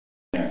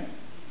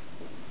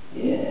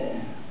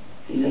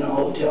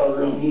hotel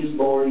room. He's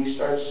bored. He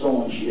starts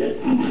sewing shit.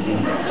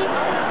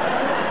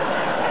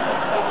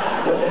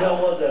 What the hell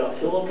was that? A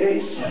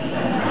pillowcase?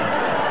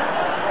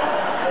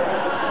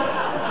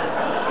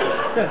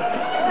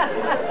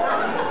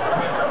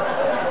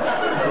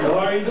 How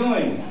are you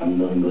doing? I'm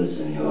doing good,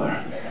 senor.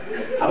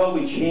 How about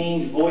we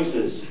change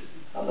voices?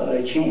 How about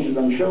I change the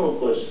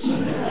ventriloquist? Did you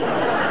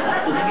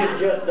get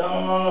Jeff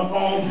Dunham on the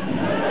phone?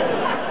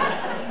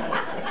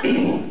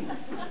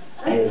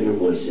 I have your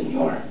voice,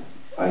 senor.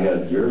 I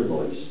have your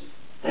voice.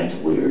 That's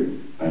weird.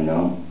 I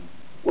know.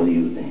 What do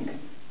you think?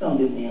 Don't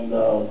get me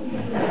involved.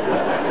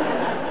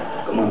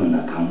 Come on, on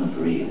the count of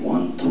 3.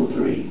 1, 2,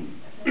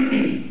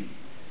 3.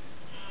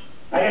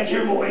 I got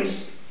your voice.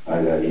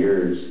 I got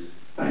yours.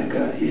 I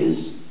got his.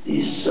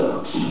 He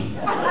sucks.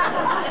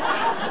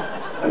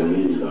 I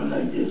really don't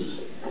like this.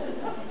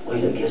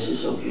 Wait, I guess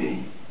it's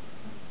okay.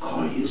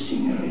 Call you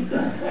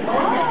señorita.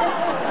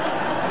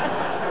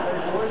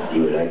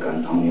 You like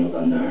Antonio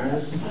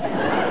Banderas?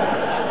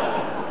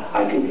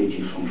 I can get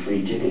you some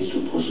free tickets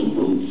to Puss in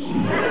Boots.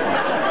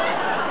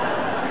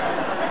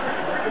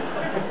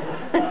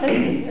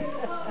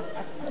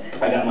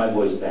 I got my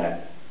voice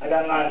back. I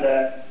got mine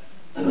back.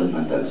 I got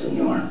mine back,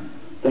 senor.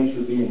 Thanks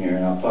for being here,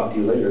 and I'll talk to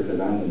you later because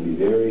I'm going to be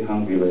very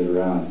hungry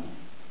later on.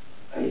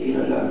 I eat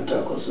a lot of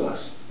taco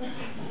sauce.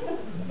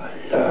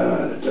 A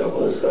lot of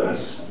taco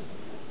sauce.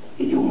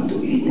 If you want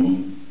to eat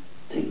me,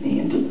 take me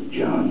into the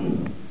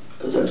John,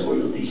 because that's where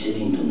you'll be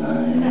sitting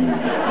tonight.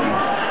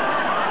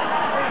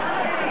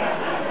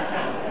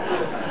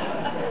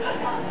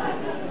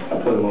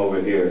 I'll put him over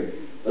here.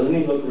 Doesn't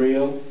he look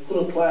real?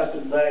 Put a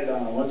plastic bag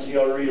on him. Let's see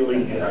how real he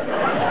is.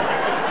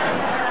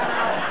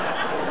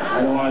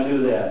 I don't want to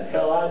do that.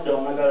 Hell, I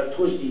don't. I got a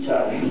twisty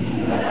tie.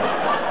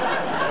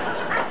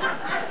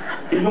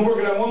 He's been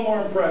working on one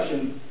more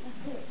impression.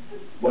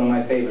 One of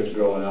my favorites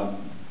growing up.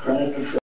 Credit to